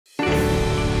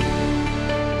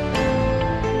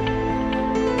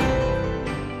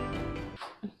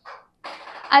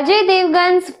Ajay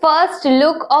Devgan's first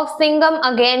look of Singham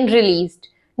Again released.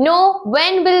 Know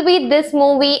when will be this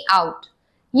movie out?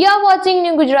 You're watching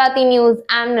New Gujarati News.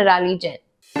 I'm Narendra.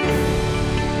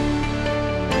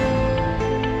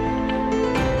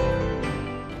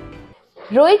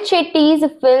 Rohit Shetty's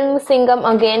film Singham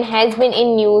Again has been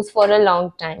in news for a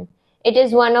long time. It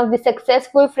is one of the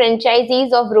successful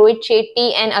franchises of Rohit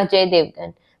Shetty and Ajay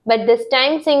Devgan. But this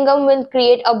time Singham will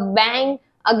create a bang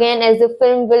again as the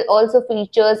film will also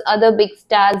features other big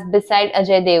stars beside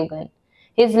Ajay Devgan.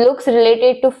 His looks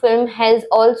related to film has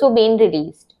also been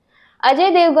released.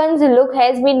 Ajay Devgan's look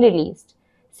has been released,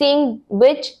 seeing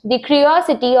which the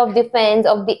curiosity of the fans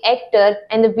of the actor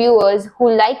and the viewers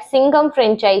who like Singham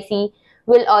franchise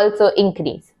will also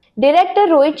increase. Director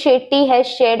Rohit Shetty has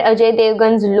shared Ajay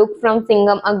Devgan's look from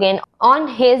Singham Again on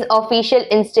his official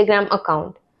Instagram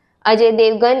account. Ajay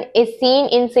Devgan is seen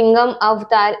in Singham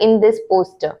avatar in this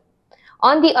poster.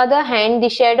 On the other hand, the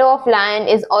shadow of lion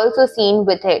is also seen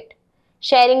with it.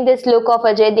 Sharing this look of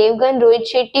Ajay Devgan,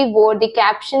 Rohit Shetty wore the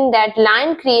caption that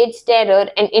lion creates terror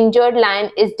and injured lion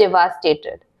is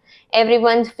devastated.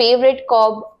 Everyone's favorite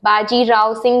cob, Baji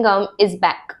Rao Singham, is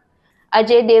back.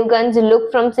 Ajay Devgan's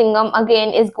look from Singham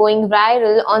Again is going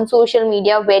viral on social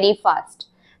media very fast.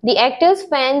 The actor's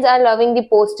fans are loving the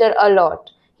poster a lot.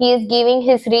 He is giving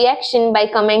his reaction by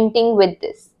commenting with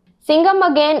this. Singham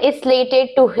Again is slated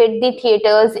to hit the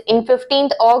theaters in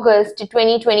 15th August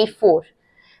 2024.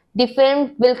 The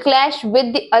film will clash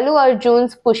with the Allu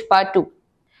Arjun's Pushpa 2.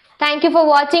 Thank you for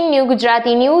watching New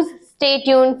Gujarati News. Stay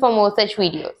tuned for more such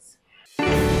videos.